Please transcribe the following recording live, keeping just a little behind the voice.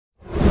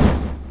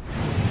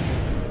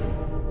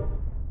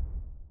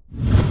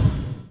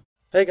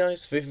Hey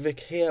guys, Vic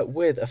here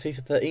with a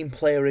FIFA 13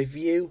 player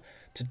review.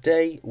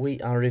 Today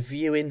we are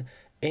reviewing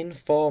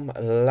Inform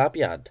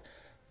Labyad.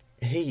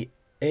 He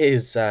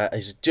is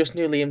just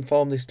newly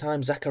informed this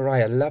time,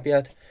 Zakaria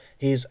Labyad.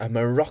 He's a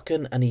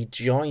Moroccan and he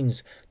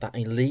joins that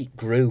elite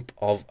group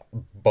of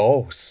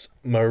boss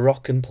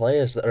Moroccan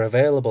players that are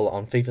available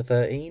on FIFA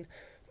 13.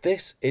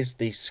 This is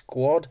the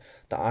squad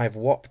that I've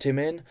whopped him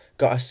in.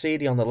 Got a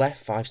CD on the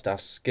left, 5-star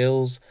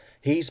skills.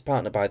 He's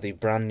partnered by the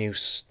brand new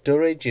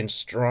Sturridge in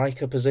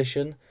striker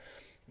position.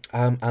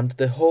 And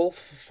the whole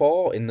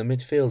four in the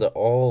midfield are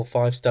all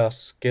 5-star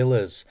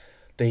skillers.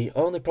 The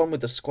only problem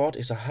with the squad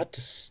is I had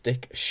to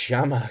stick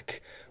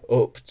Shamak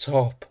up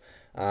top.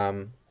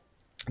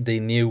 The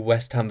new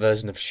West Ham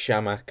version of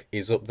Shamak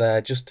is up there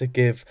just to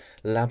give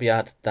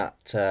Labyad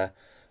that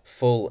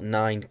full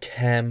 9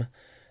 chem.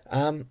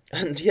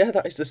 And yeah,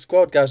 that is the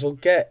squad, guys. We'll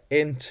get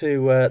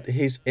into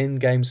his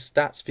in-game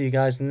stats for you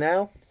guys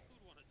now.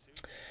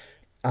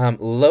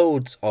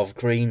 Loads of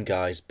green,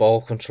 guys.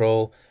 Ball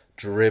control,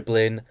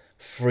 dribbling,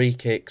 free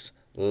kicks,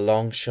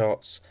 long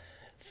shots.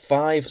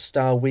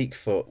 5-star weak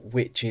foot,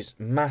 which is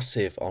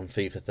massive on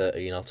FIFA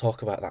 13. I'll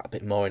talk about that a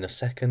bit more in a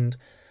second.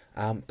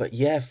 But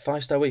yeah,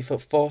 5-star weak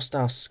foot,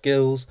 4-star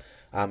skills.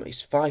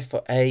 He's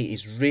 5'8".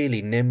 He's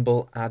really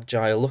nimble,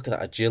 agile. Look at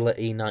that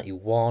agility,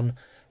 91.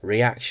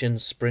 Reaction,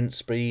 sprint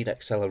speed,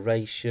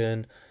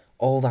 acceleration,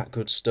 all that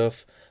good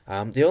stuff.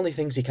 The only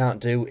things he can't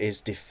do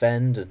is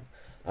defend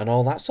and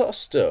all that sort of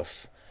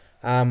stuff.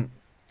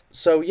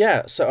 So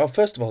yeah, so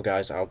first of all,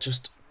 guys, I'll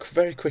just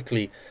very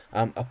quickly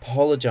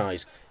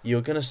apologise.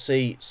 You're going to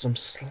see some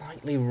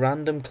slightly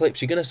random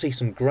clips. You're going to see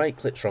some great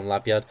clips from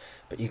Labyad,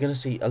 but you're going to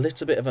see a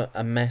little bit of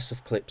a mess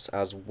of clips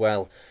as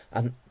well.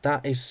 And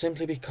that is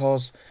simply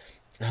because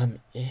the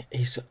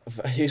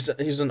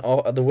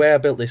way I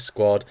built this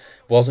squad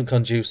wasn't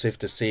conducive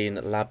to seeing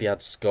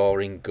Labyad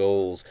scoring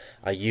goals.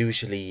 I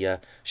usually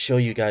show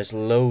you guys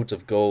loads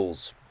of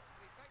goals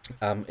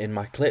in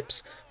my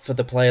clips for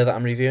the player that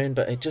I'm reviewing,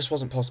 but it just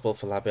wasn't possible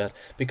for Labyad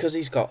because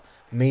he's got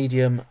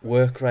medium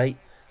work rate.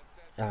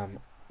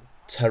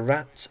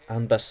 Tarat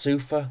and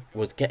Basufa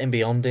was getting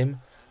beyond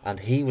him, and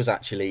he was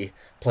actually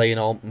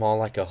playing more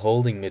like a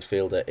holding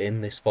midfielder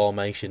in this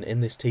formation, in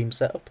this team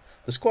setup.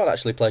 The squad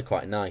actually played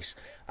quite nice.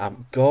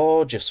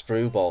 Gorgeous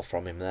through ball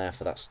from him there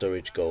for that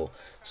Sturridge goal.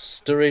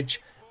 Sturridge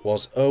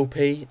was OP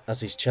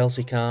as his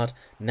Chelsea card.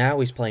 Now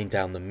he's playing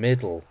down the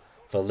middle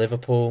for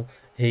Liverpool.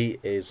 He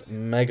is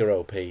mega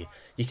OP.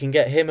 You can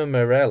get him and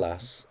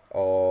Morelas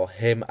or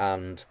him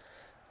and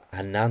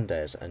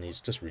Hernandez, and he's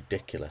just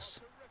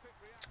ridiculous.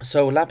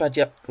 So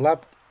Labyad,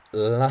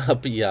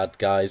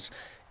 guys,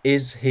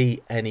 is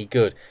he any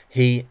good?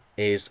 He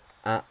is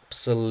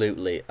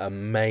absolutely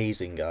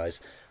amazing, guys.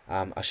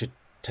 I should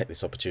take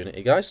this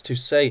opportunity, guys, to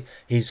say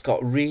he's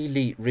got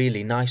really,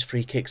 really nice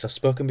free kicks. I've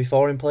spoken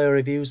before in player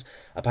reviews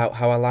about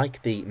how I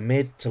like the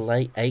mid to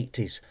late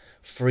 80s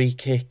free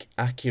kick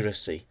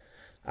accuracy.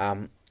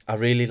 I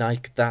really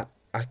like that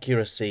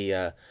accuracy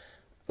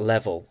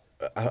level.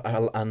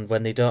 And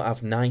when they don't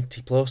have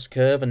 90 plus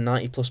curve and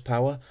 90 plus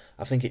power,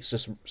 I think it's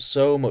just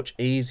so much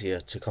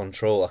easier to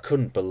control. I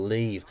couldn't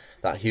believe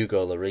that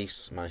Hugo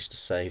Lloris managed to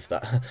save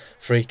that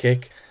free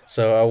kick.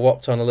 So I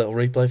whopped on a little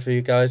replay for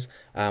you guys.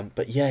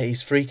 But yeah,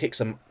 his free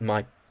kicks are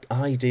my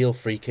ideal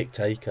free kick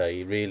taker.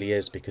 He really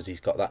is, because he's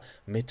got that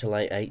mid to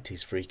late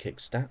 80s free kick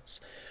stats.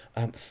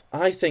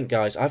 I think,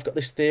 guys, I've got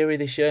this theory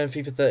this year in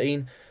FIFA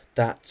 13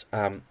 that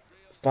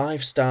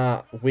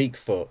 5-star weak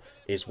foot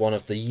is one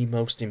of the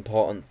most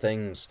important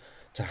things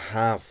to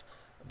have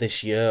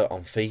this year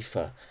on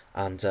FIFA,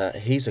 and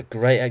he's a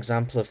great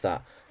example of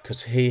that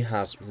because he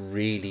has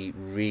really,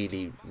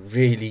 really,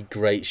 really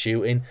great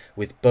shooting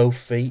with both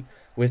feet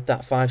with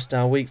that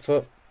 5-star weak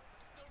foot.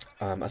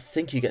 I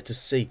think you get to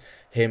see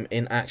him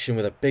in action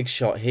with a big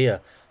shot here.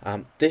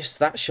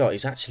 That shot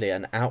is actually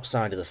an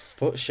outside of the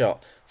foot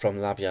shot from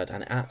Labyad,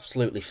 and it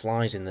absolutely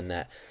flies in the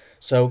net.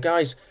 So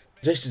guys,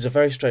 this is a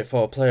very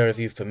straightforward player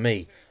review for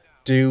me.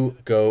 Do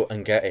go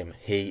and get him.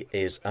 He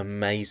is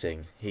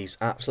amazing. He's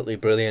absolutely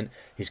brilliant.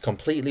 He's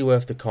completely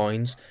worth the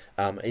coins.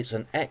 It's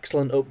an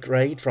excellent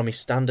upgrade from his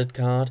standard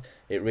card.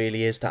 It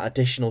really is. That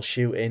additional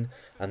shooting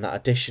and that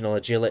additional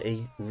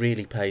agility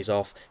really pays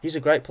off. He's a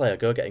great player.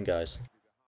 Go get him, guys.